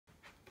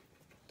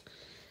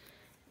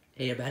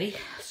Hey everybody,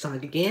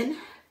 Sonic again.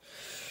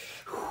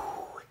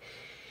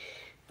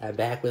 I'm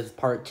back with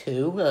part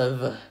 2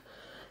 of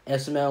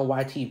SML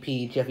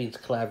YTP Jeffy's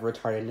collab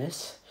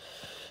retardedness.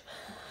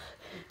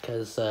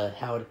 Because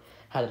how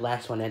the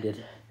last one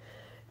ended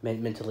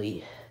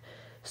mentally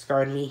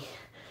scarred me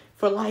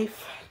for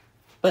life.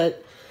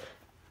 But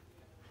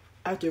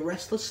after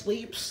restless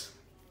sleeps,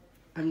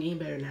 I'm getting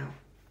better now.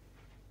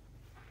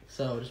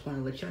 So just want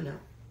to let y'all know.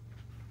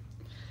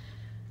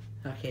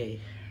 Okay.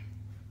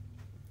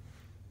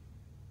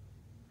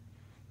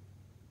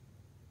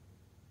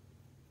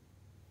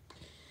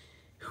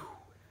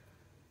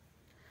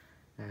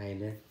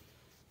 Alright then.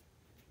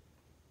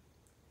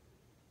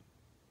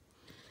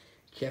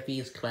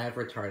 Jeffy's collab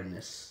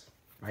retardedness.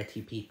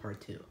 YTP part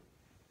 2.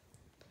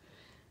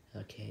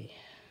 Okay.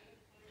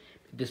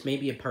 This may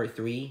be a part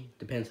 3.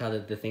 Depends how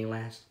the thing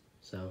lasts.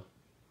 So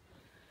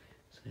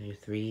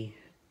 3,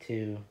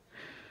 2,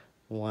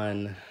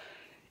 1,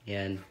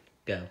 and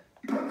go.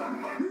 Why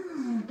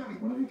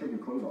don't you take your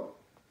clothes off?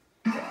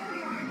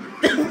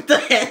 What the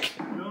heck?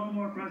 No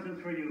more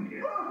presents for you,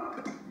 kid.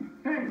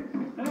 Hey!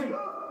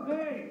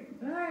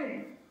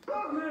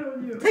 What's the matter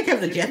with you? Take care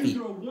of the Jeffy. If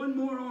you throw one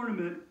more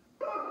ornament.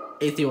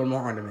 If you want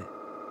more ornament.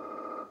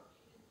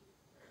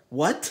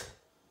 What?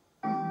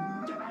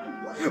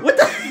 What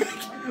the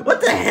heck? What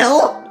the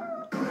hell?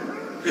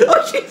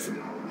 Oh jeez.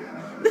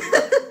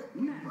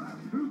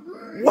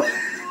 What?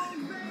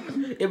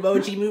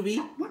 Emoji movie?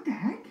 What the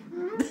heck?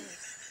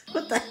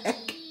 What the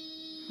heck?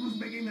 Who's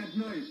making that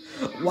noise?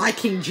 Why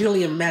King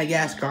Julian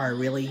Madagascar,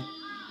 really?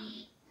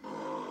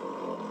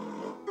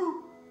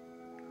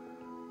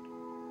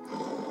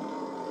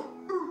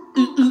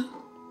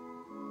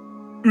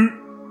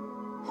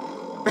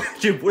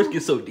 Your voice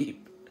gets so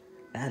deep.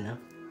 I know.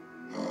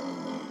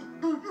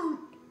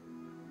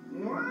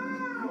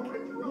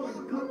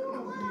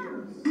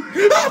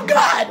 Oh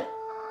God!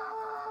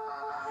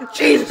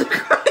 Jesus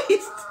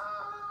Christ!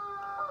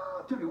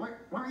 Jeffy, why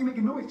aren't you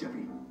making noise,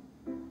 Jeffy?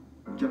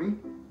 Jeffy?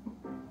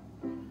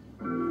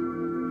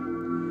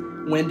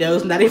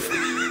 Windows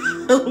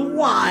 95.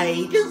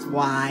 Why? Just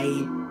why?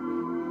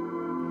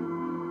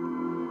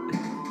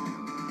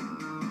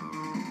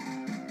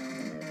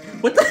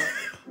 What the?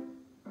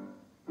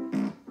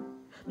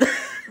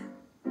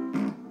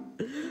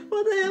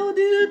 What the hell,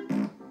 dude?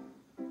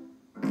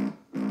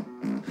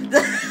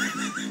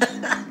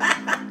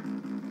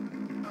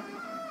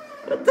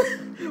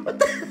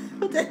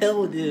 What the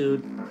hell,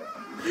 dude?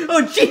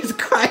 Oh, Jesus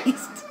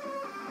Christ!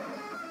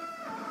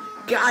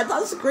 God,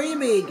 stop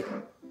screaming!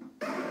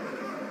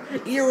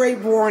 Ear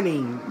rape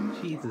warning.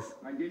 Jesus.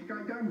 I just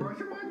got done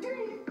brushing my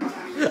teeth.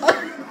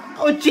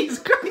 Oh, Jesus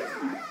Christ!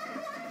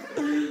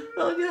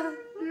 Oh God!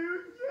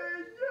 You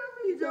said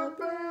He's a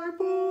bad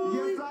boy.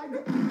 Yes, I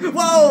did.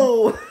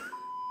 Whoa!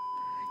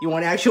 You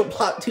want actual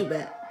plot? Too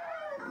bad.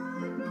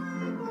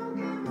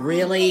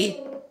 Really?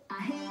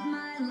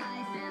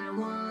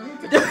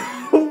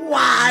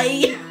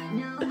 Why?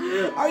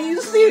 Are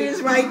you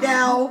serious right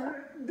now?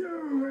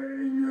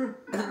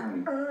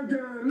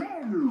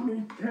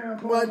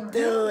 What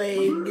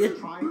doing?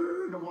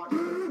 Trying to watch.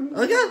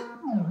 Okay.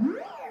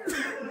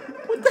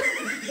 What the?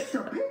 It's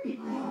a piggy.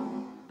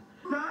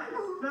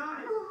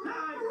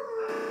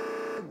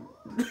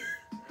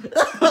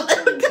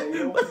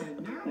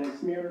 And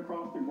smear it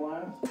across the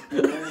glass.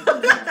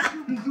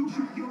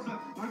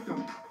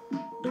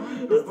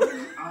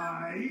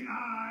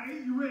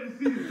 You ready to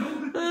see the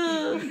Golden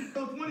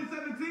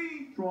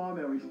 2017?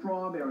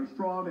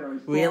 Strawberry.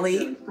 Really?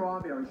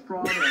 Strawberry.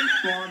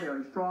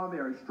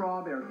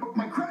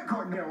 My credit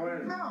card. Yeah,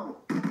 No.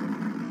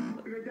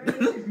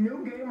 This new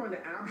game on the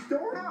App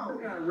Store? No.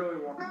 Yeah, I really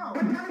want. No.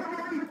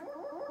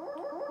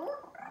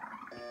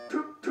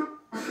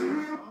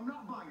 I'm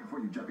not buying it for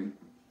you, Jeffy.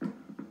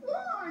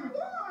 Why?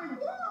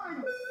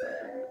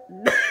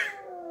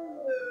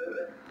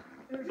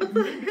 What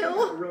the hell?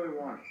 I really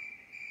want.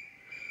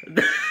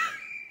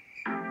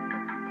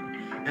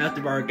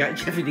 Afterbar got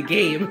Jeffy the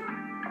game.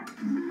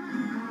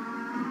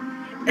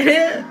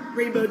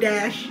 Rainbow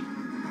Dash.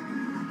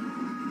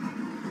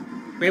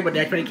 Rainbow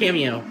Dash made a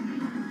cameo.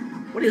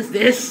 What is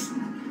this?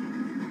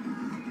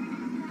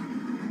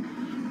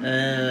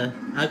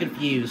 I'm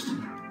confused.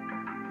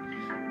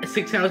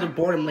 6 hours of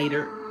boredom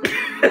later.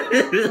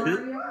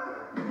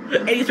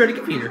 And he started a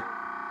computer.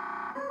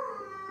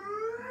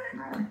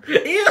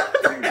 Ew,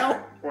 what the hell?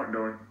 What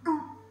doing?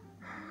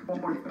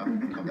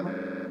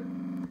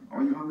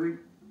 Are you hungry?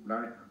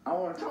 I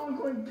want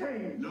chocolate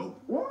cake.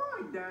 Nope. Why,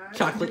 Dad?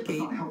 Chocolate It's cake.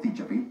 not healthy,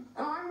 Jeffy.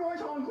 I want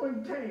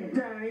chocolate cake,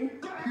 Daddy.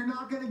 You're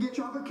not gonna get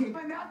chocolate cake,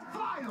 and that's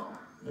final.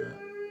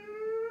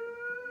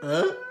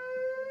 Huh?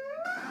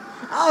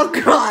 Oh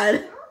God!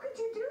 How could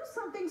you do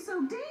something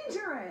so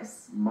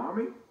dangerous?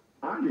 Mommy,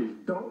 I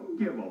just don't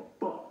give a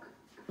fuck.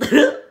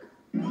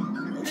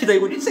 She's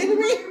like, what'd you say to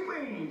me?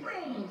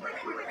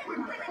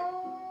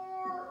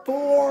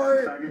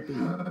 4.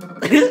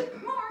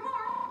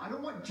 I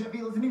don't want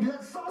Jeffy listening to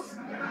that sauce.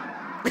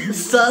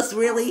 Sus,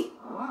 really?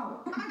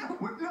 Wow.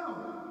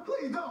 No,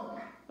 please don't.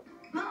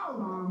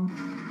 No.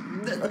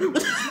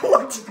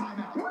 What? Time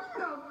out. What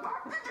the fuck?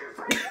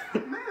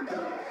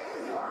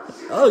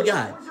 Oh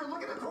God. What's your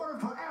look at the corner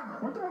forever?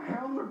 What the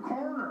hell's a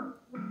corner?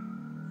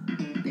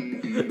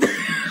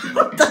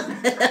 What the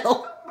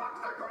hell?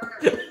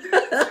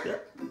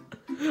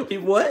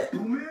 Wait, what?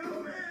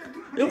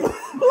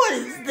 What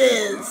is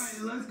this?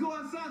 Alright, let's go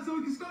outside so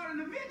we can start an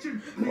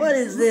adventure. What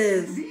is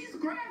this? These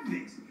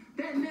graphics.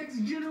 That next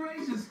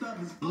generation stuff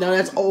is. No,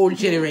 that's old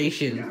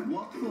generation. Gotta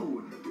walk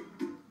forward.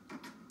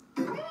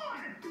 Come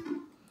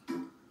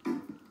on.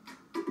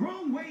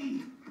 Wrong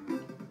way.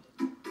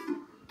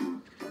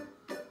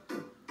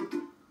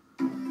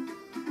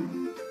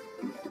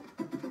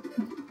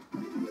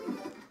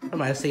 What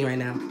am I seeing right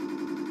now?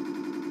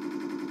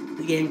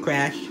 The game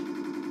crashed.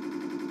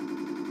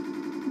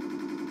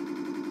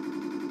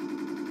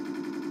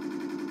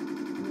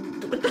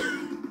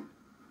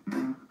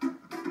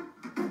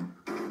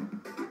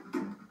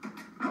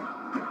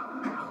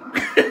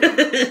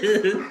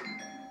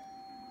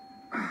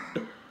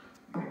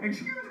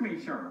 Excuse me,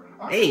 sir.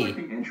 Hey.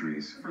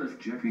 Entries for this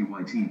Jeffy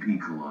YTP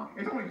collab.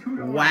 It's only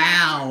 $2.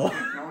 Wow.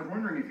 I was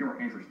wondering if you were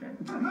interested.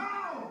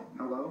 No!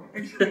 Hello?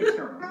 Excuse me,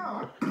 sir.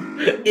 No!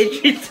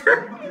 It's your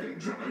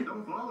turn.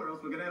 Don't fall or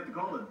else we're gonna have to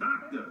call a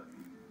doctor.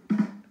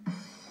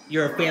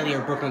 You're a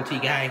failure, Brooklyn T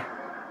guy.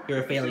 You're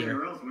a failure.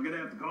 Or else we're gonna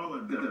have to call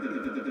a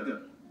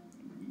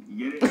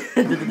Get it?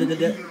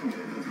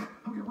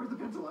 Okay, where's the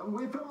pencil?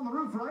 We fell on the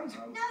roof, right?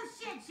 No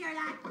shit,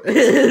 Sherlock.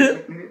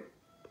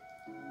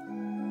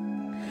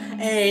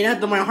 Hey, not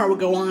that my heart will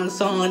go on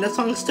song. That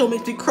song still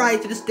makes me cry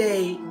to this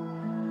day.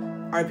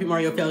 R.I.P.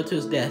 Mario fell to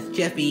his death.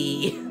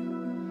 Jeffy.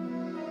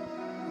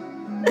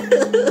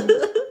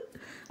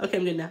 Okay,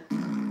 I'm good now.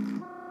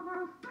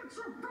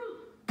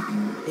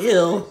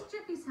 Ew.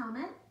 Jeffy's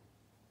helmet.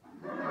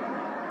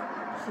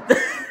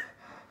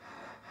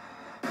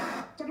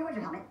 Jeffy, where's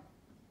your helmet?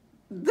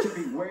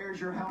 Jeffy, where's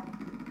your helmet?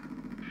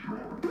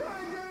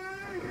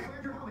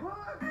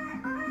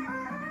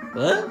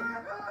 What?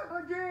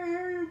 I can't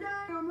hear you,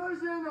 Dad. I'm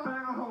listening to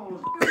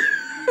holes.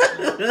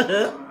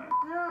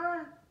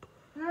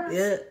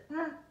 Yeah.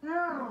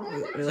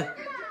 Really?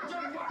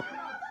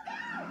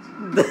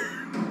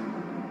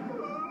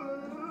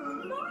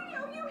 Mario,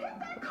 you hit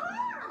that car!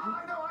 I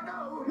know.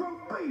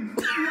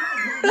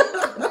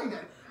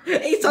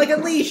 He's like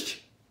unleashed.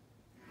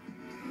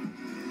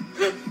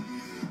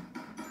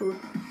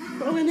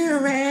 Rolling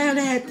around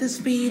at the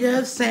speed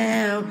of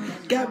sound.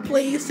 Got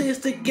places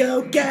to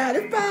go.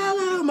 Gotta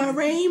follow my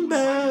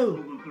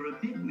rainbow.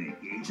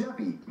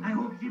 Jeffy. I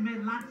hope you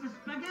made lots of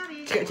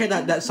spaghetti. Check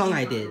out that song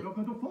I did. Of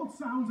the default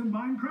sounds in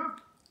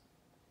Minecraft?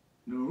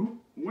 No?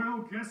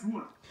 Well, guess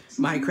what?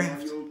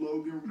 Minecraft. Mario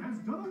Logan has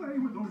done away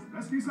with those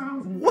pesky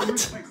sounds. What? And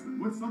replaced them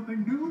with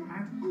something new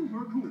and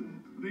uber cool.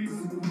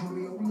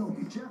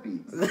 Jeffy.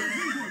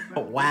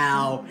 Oh,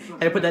 wow.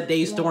 Had to put that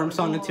Daystorm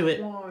song into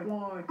it.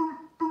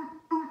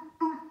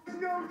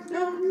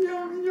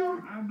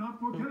 I'm not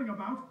forgetting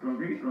about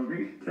green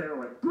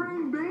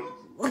beans.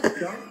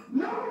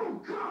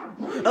 No, God.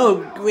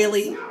 Oh,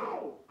 really?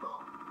 Oh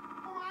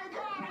my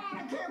God, I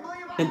can't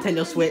believe I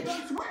Nintendo Switch.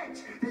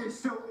 It's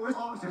so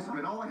awesome.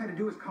 And all I had to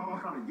do was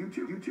comment on a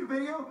YouTube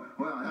video.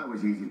 Well, that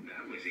was easy.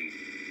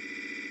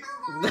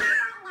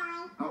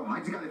 Oh, I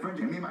just got the friend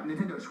me and my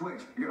Nintendo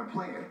Switch. You're gonna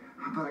play it,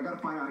 but I gotta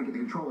find out how to get the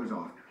controllers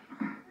off.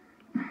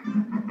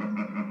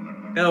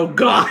 Oh,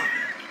 God.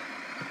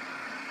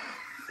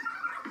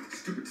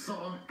 Stupid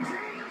song.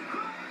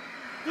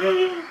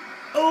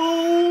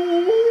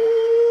 Oh.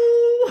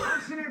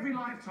 Once in every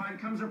lifetime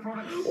comes a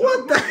product.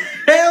 What the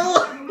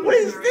hell? What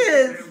is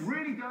this? It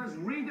really does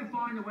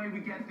redefine the way we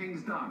get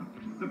things done.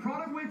 The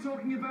product we're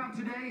talking about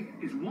today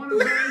is one of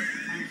those,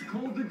 and it's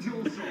called the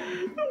Dual Saw.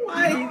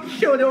 Why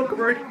show no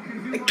commercial?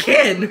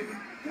 Again.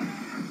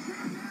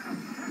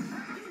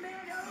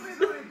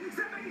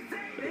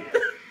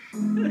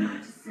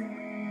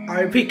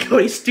 R.I.P.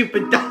 Cody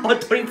Stupid Doll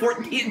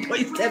 2014 and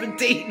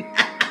 2017.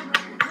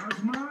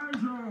 That's my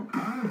joke. I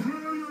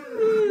feel you.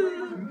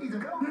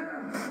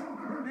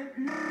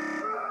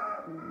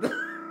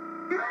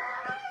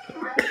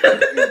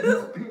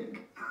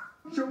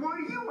 So what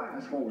do you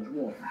assholes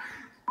want?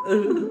 Oh,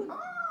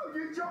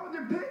 you chose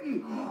the piggy.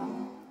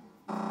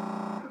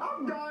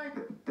 I'm dying.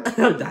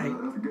 I'm dying.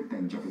 That's a good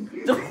thing, Jeffy.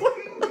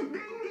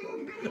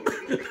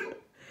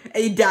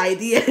 And he died at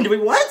the end.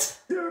 Wait, what?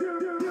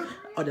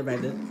 Oh, never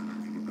mind then.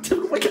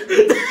 Oh my God.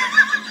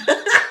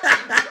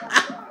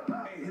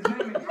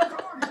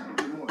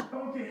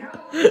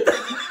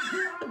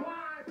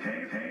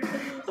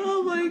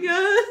 Oh my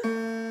God.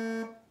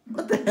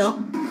 What the hell?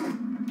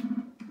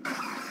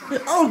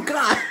 Oh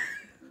God.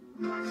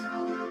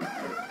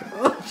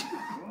 Oh,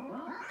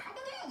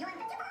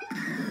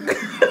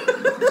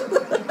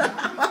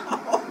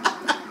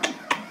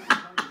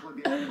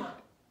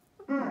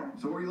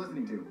 So what are you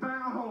listening to?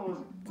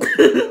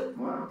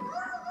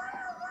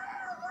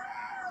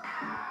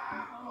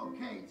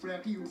 Okay, so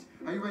after you,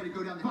 are you ready to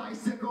go down the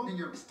bicycle in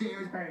your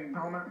stairs? Hey,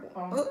 Homer,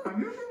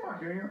 I'm using my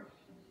hair.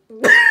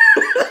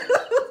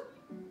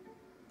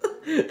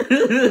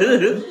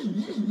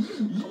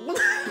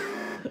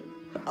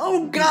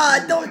 Oh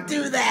God, don't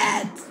do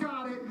that.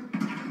 Got it.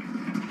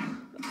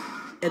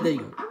 And there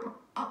you go.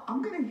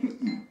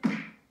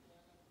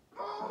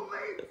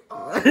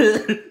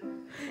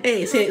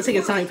 Hey, sing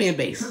a Sonic fan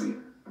base.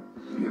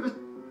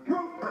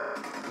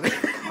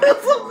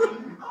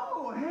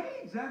 Oh,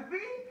 hey, Jeffy.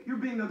 You're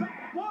being a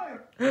bad boy.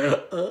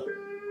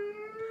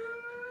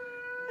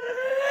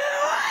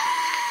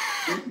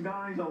 This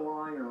guy's a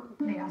liar.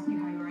 They ask you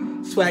how you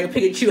are. Swag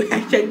Pikachu,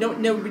 hashtag don't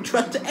never be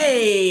trusted.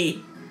 Hey,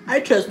 I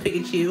trust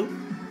Pikachu.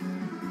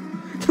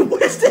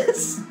 What is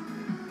this?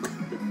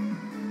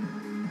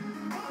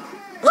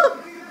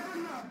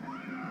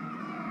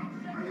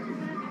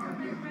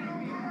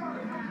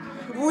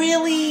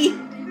 Really?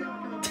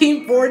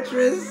 Team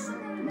Fortress?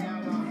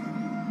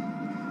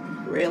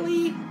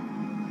 Really?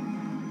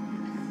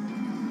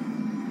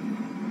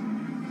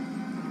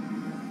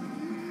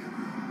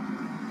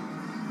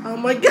 Oh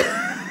my god.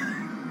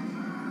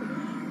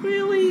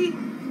 Really?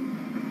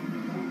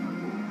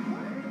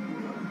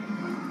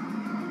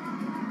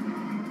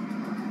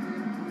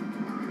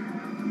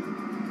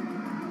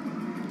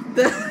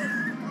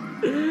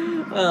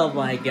 Oh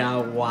my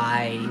god,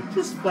 why?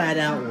 Just flat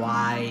out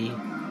why?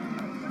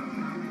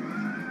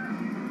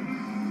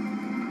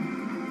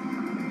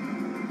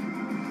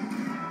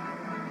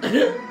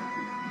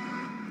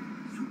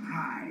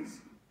 Surprise.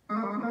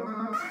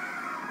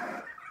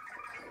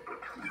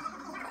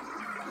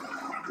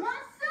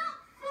 What's up,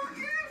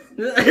 fuckers?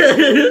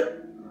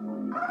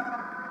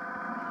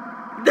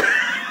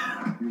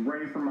 You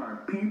ready for my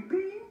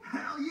pee-pee?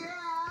 Hell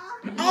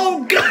yeah!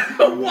 Oh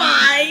god,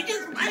 why?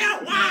 Just flat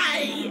out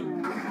why?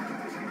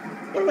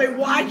 What am I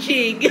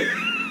watching? Do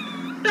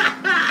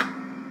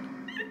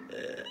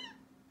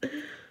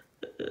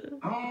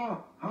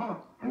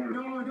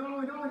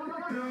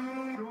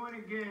it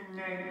again,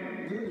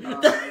 Nate.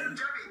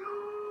 Jeffy!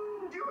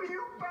 Do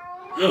you, bro?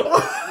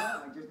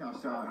 I just now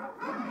saw it.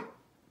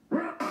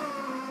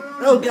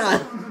 Oh god.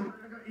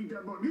 Eat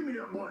that button. Give me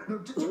that button. No,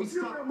 Jeffy,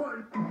 stop.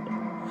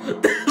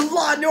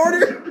 Law and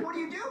Order? What are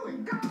you doing?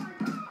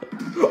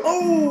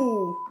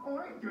 Oh! All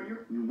right, Junior.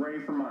 You ready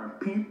for my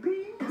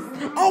pee-pee?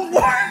 Oh,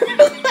 what?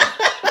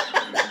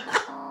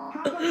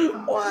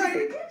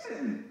 Why?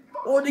 Kitchen.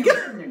 Oh, you got...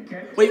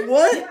 Wait,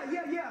 what?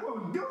 Yeah. Well,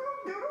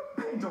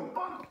 doodle,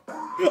 fuck.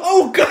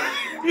 Oh god!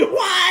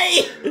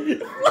 Why?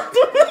 What the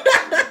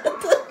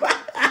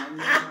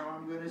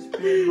I'm gonna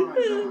spend my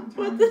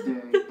What Valentine's the-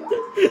 Day.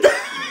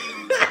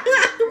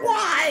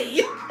 Why?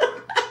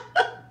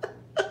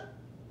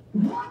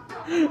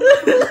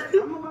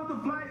 I'm about to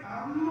fly.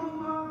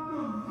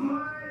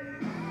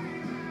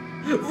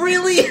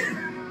 Really?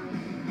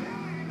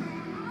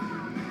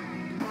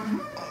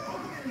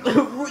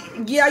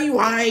 Yeah, you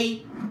high.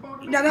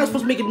 You're not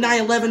supposed to make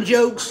 9/11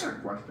 jokes.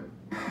 Question.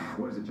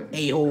 What is it,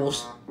 Jeffy?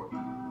 A-holes.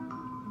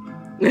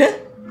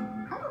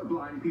 How do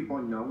blind people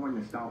know when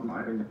to stop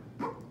lying?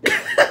 I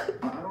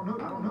don't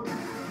know.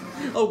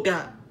 Oh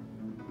god.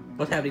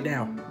 What's happening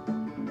now?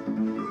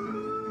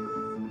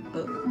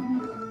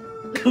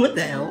 What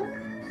the hell?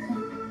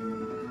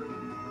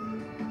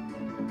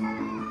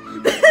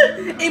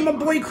 Hey, my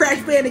boy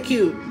Crash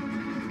Bandicoot.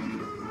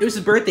 It was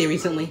his birthday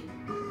recently.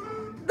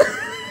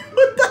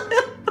 What the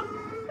hell?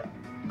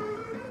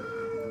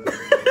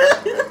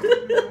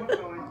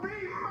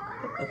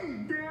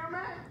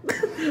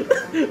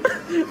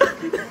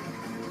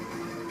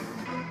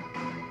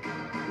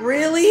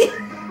 Really?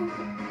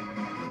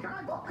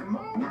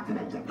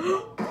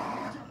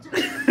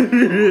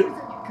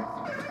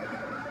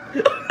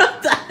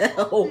 What the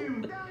hell?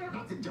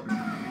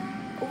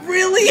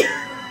 Really?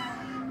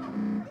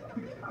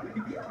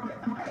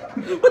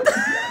 What the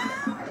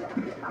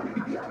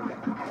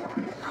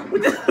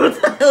what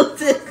the hell is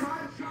this?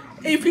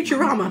 Hey,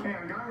 Futurama. Hey, I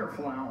got your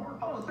flower.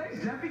 Oh,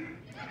 thanks, Jeffy.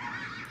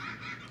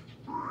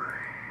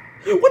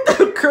 What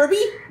the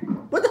Kirby?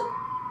 What the?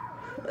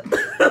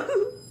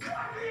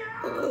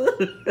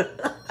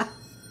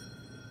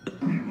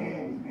 We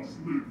all must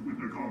live with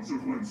the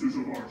consequences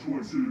of our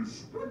choices.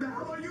 What the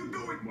hell are you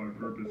doing? My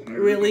purpose here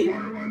Really? is to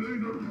fire my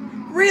laser.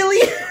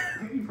 Really?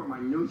 Hey, for my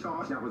new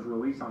sauce that was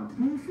released on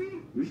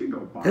Goofy, you should go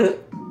buy Hey,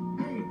 it.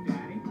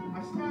 Daddy,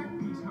 I snagged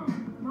these, huh?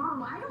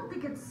 Mom, I don't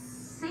think it's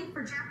safe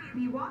for Jeffy to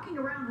be walking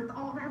around with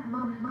all that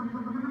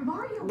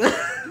Mario. Get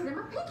him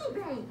a piggy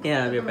bank.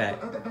 Yeah, I'll be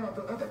back.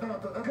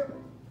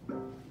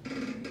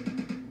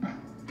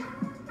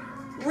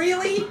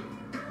 Really?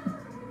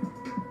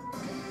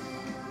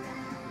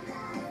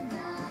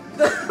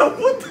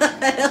 What the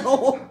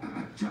hell?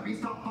 Jeffy,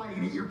 stop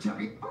hiding it. You're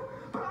Jeffy.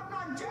 But I'm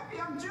not Jeffy,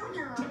 I'm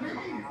Junior.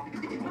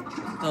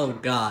 Oh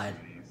god.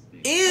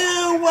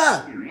 Ew!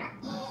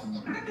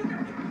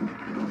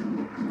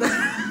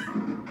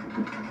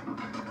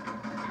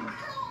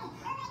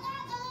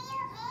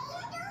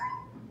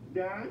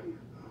 Dad?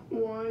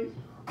 Why?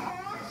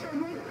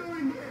 Awesome, what's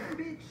doing here?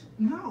 Bitch.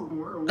 No,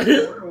 we're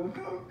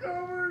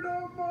covered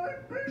up my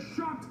bitch.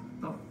 Shut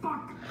the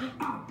fuck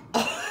up.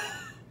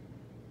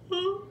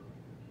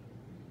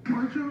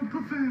 Watch out,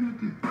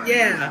 profanity.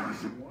 Yeah.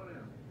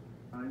 Whatever.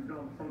 I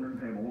jumped from the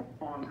table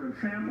onto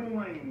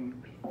trampoline.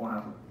 I'll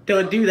have it.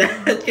 Don't do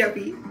that,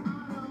 Jeffy.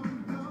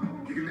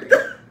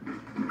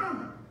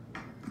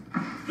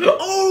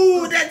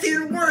 Oh, that's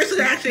even worse. It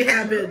actually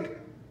happened.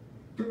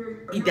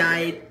 He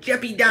died.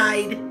 Jeffy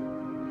died.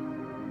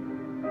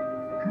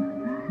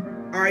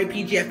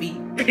 R.I.P. Jeffy.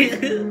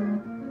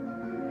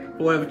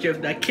 Whatever, Jeff's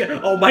not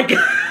killed. Oh my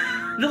god.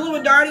 The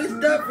Illuminati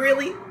stuff,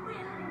 really?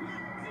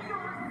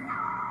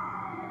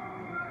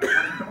 I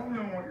don't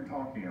know what you're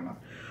talking about.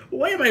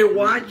 What am I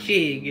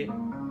watching?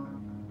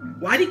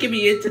 Why did he get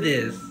me into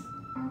this?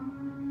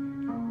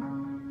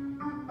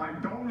 I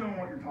don't know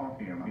what you're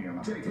talking about.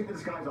 Jay, take the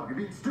disguise off. You're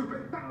being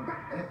stupid.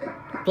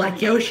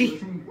 Black Yoshi.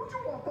 What you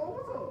want, Bo?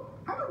 What's up?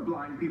 How do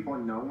blind people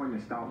know when to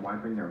stop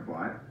wiping their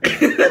butt?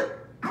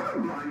 How do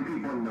blind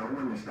people know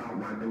when to stop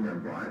wiping their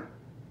butt?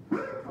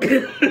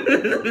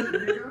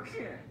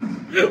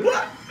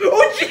 What?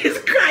 Oh, Jesus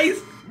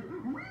Christ!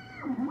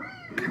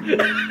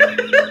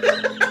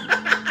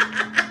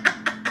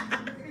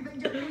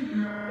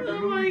 Oh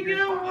my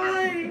god,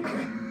 why?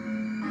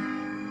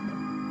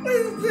 What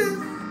is this?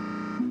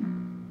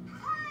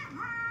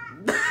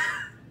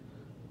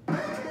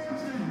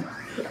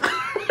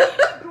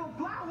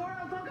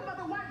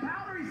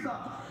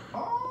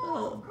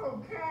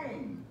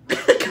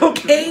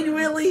 Cocaine,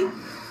 really?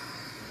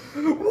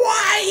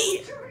 Why?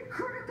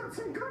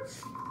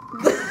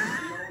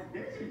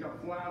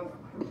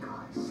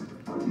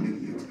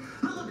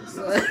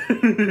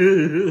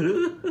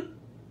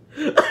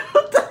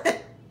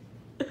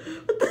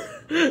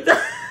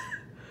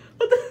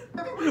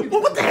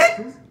 What the heck?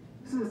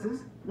 Sisters,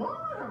 Why do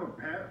I have a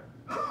pet?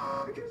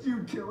 because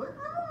you kill it.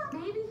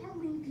 Maybe he'll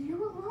leave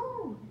you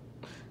alone.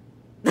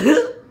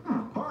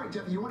 All right,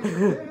 Jeffy, you want to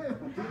get a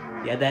fifth?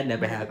 Yeah, that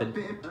never happened.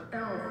 Fifth.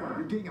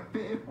 You're getting a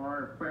fifth.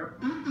 Alright, fair.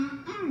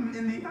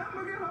 In the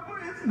hamburger hopper,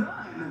 it's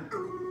done.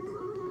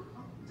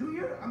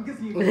 Junior, I'm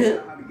guessing you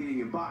know how to get in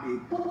your body.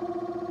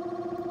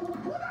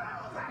 What the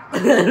hell is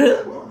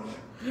that?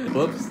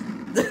 Whoops.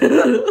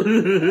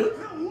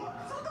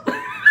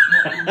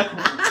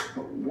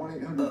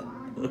 1-800.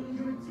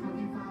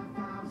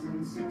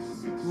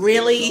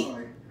 Really?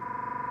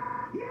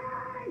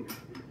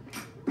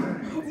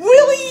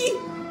 Really?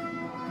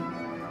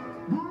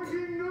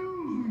 Breaking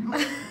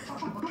news!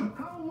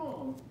 How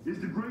long is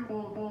the Great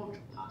Wall of Bulge?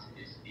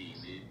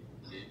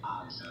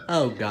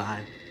 Oh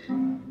god.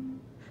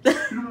 Get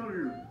out of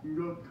here.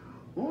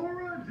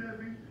 Alright,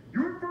 Jeffy.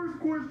 Your first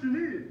question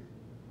is...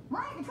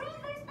 Why is the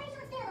transverse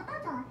spatial extent of a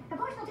photon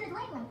proportional to its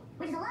wavelength,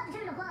 which is a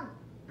longitudinal plane?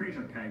 Piece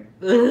of cake.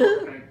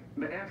 Okay,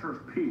 the answer is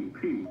P.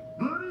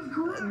 That is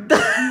correct.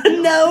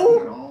 No.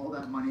 Put all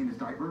that money in his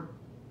diaper.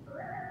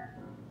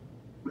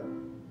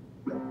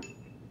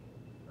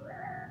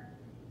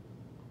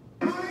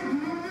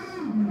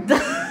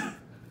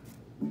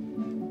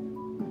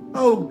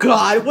 Oh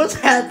god, what's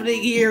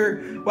happening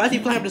here? Why is he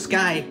flying up the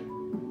sky?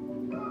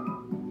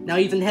 Now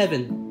he's in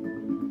heaven.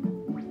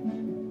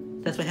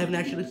 That's what heaven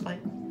actually looks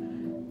like.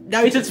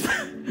 Now he's just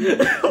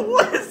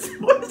what is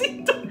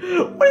he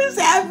doing? What is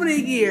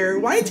happening here?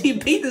 Why is he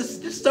beat this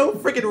just so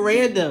freaking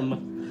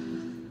random?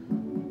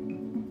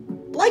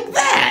 Like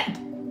that!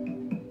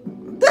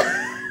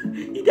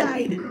 He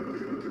died.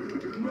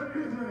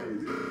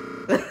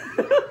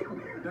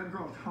 That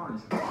girl's hot.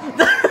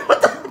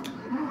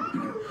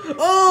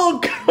 Oh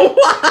god,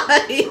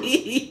 why?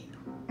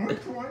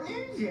 Which one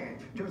is it?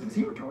 Joseph, is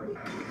he retarded?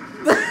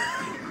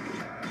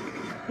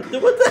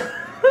 What the?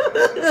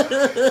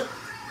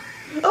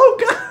 Oh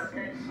god!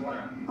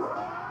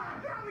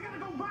 Now we gotta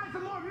go buy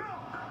some more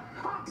milk.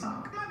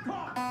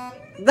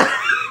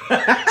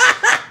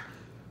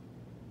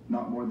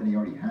 Not more than he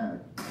already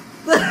had.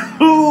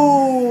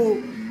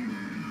 Ooh.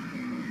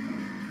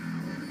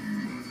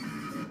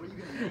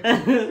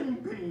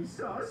 Bean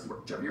sauce.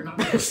 Jeff, you're not.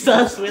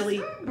 Sus,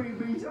 Willie.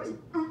 Bean sauce.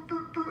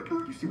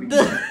 You see what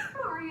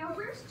Mario,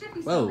 where's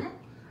Jeffy Whoa, Summit?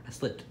 I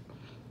slipped.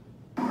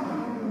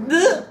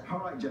 All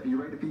right, Jeffy, you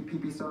ready to feed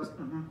pee-pee sauce?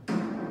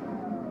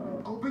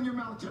 Open your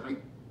mouth, Jeffy.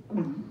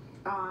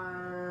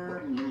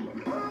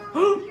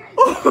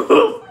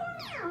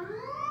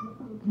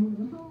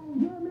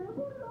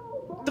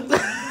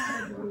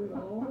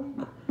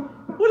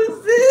 What is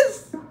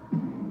this?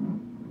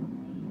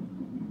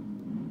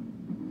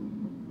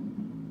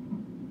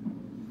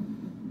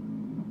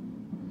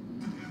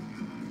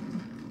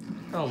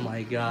 Oh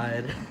my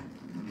god.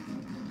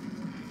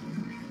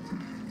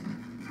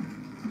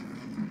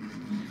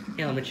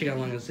 Yeah, let me check how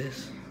long is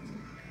this.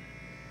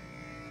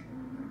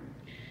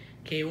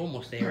 Okay, we're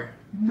almost there.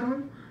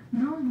 No.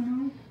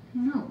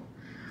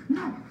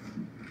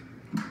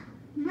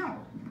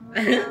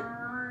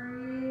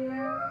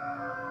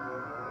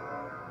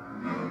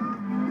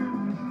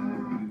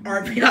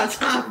 RP on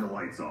top. The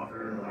lights off.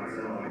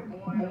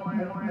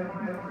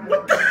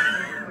 What the?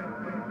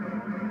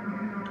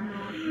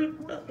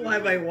 Why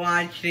am I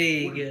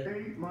watching?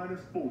 8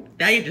 minus 4.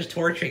 Now you're just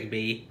torturing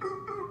me.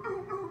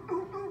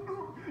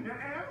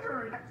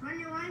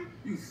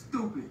 You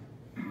stupid.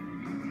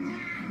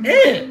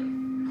 Ew.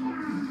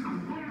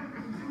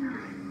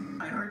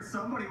 I heard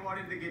somebody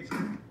wanted to get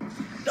you.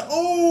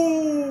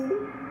 Oh!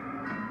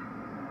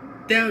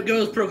 There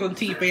goes Brooklyn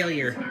T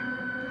failure.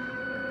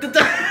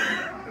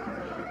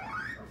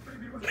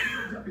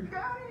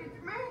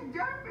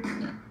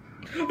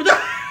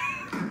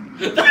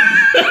 Where's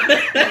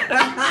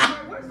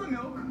the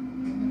milk?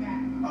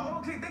 Oh,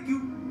 okay, thank you.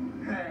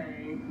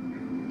 Hey.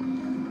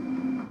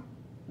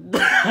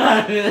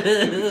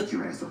 Get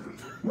your ass over here.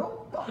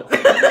 No. I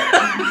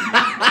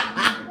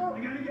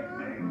gotta get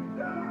paid.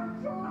 Dad,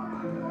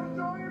 I'm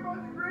sorry about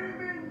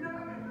screaming,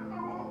 Dad. I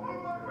won't put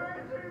my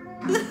pants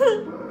anymore.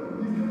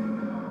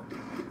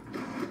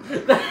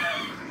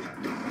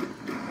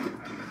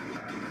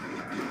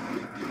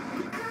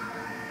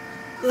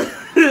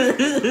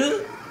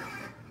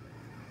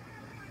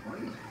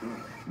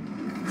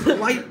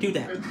 Why you do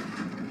that?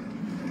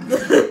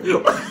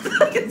 What the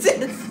fuck is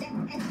this?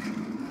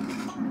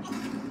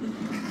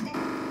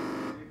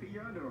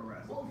 You're under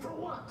arrest. Well, for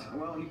what?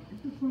 Well, he...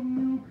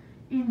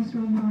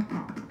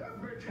 That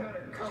bitch had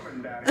it coming,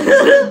 Daddy.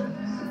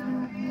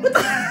 What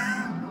the?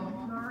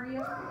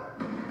 Mario?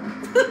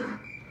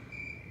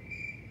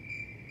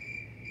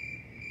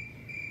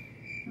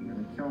 I'm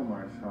gonna kill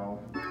myself.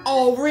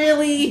 Oh,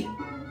 really?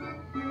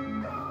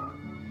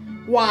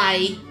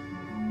 Why?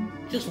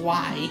 Just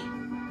why?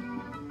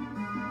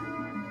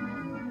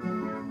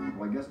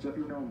 Well, I guess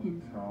Jeffy knows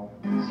himself.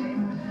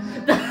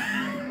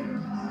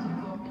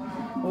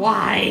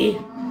 Why?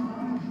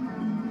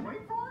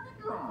 Wait for it to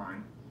dry.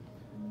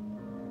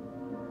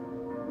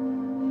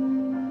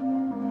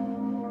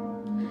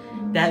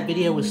 That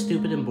video was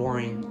stupid and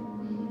boring.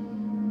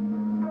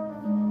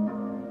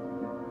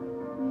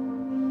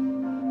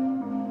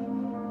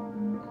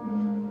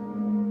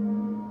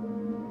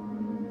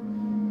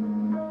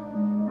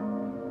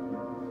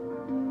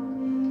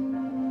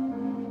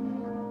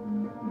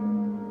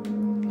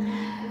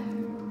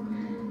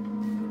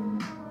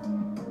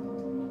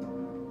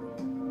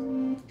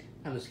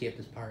 I'm gonna skip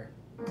this part.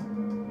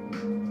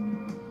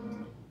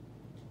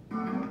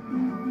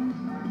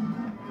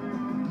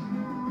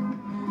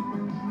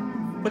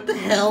 What the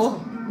hell?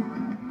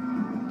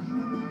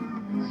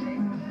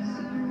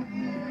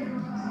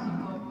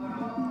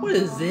 What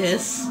is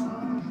this?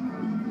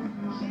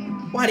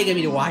 Why do you get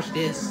me to watch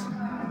this?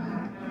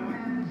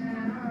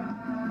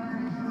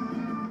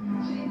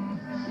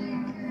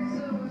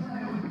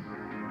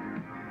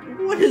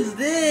 What is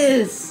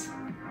this?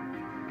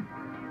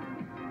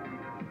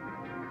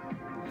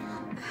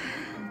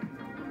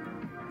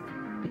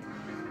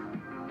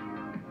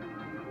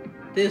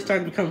 This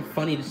started to become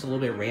funny, just a little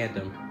bit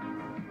random.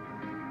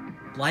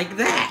 Like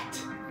that!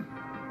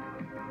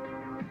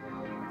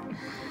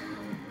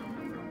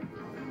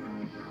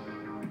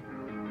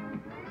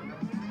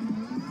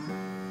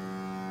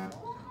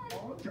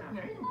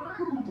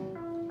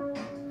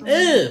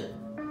 Ew!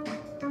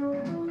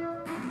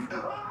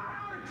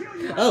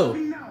 Oh.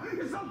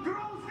 You're so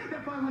gross.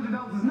 That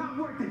 $500 is not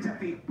worth it,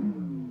 Jeffy.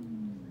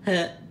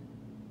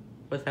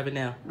 What's happening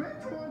now?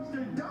 Bitch wants to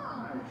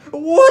die.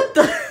 What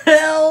the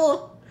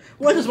hell?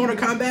 What is Mortal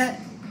Kombat?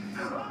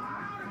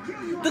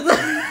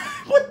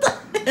 What the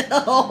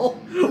hell?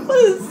 What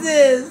is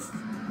this?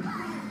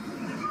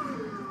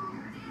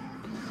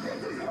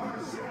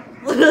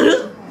 Well,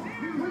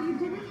 you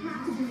didn't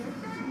have to be a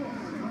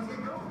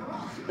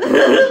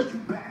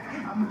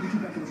I'm gonna get you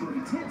back in this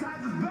movie 10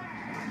 times as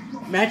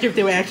bad. Imagine if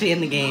they were actually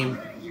in the game.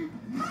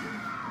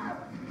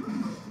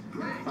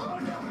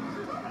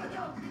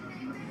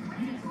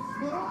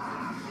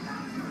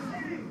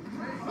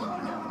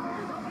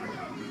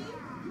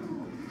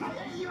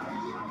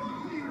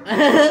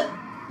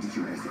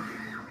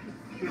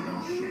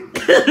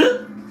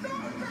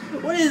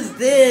 What is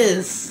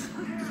this?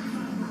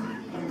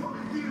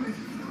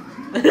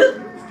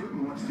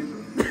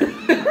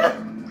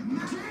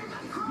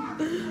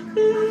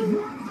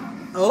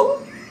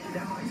 Oh?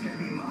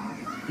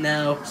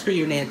 No, screw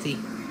you, Nancy.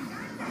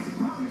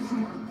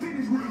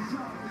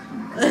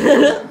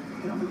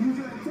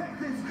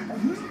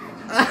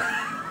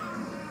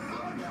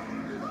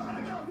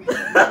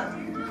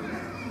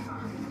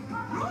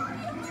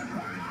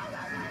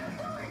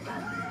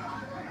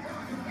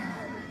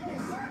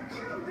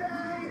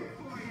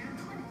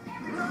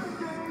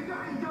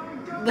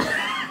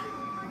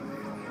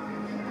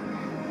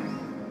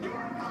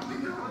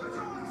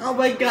 Oh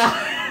my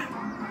god.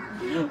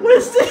 What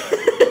is this?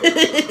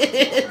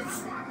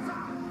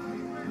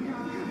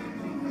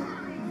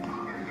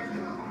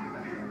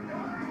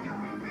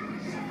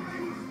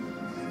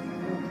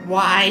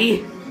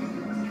 Why?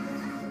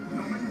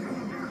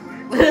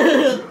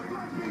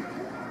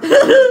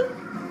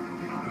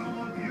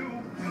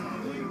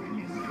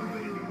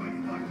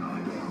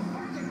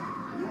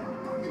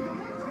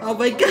 Oh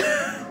my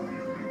god.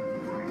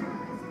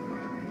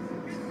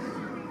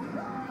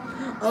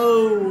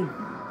 Oh.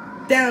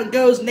 Down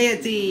goes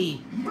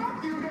Nancy.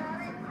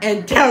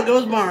 And down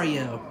goes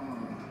Mario.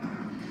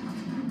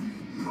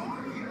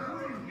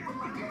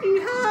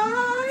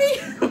 Hi.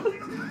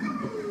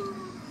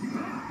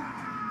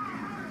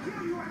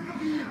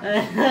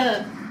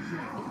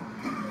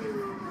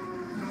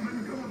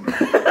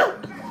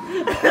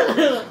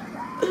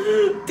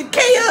 The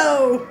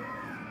KO.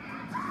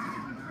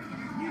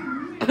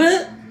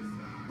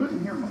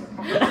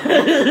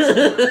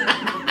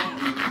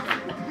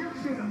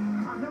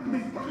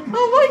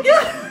 Oh my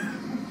god.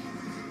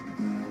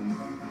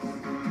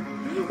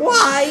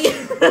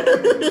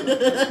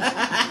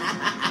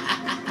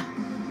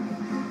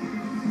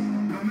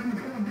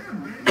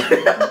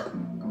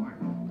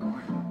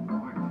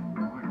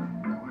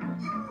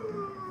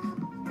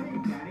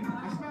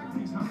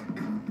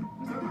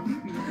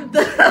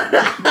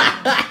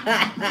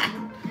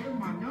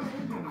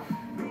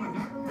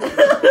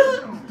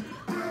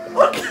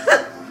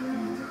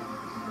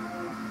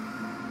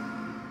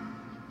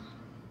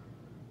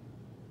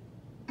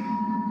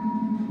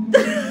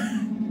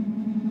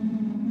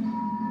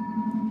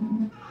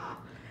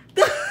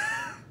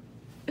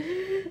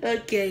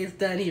 Okay, it's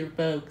done here,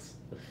 folks.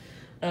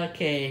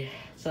 Okay,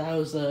 so that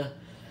was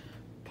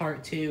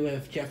part 2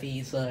 of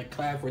Jeffy's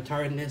collab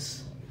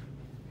retardedness.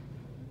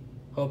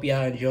 Hope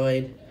y'all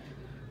enjoyed.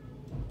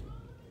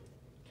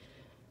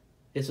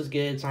 This was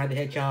good. Sorry to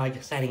hit y'all.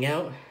 Signing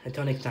out.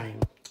 Until next time.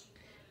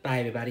 Bye,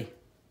 everybody.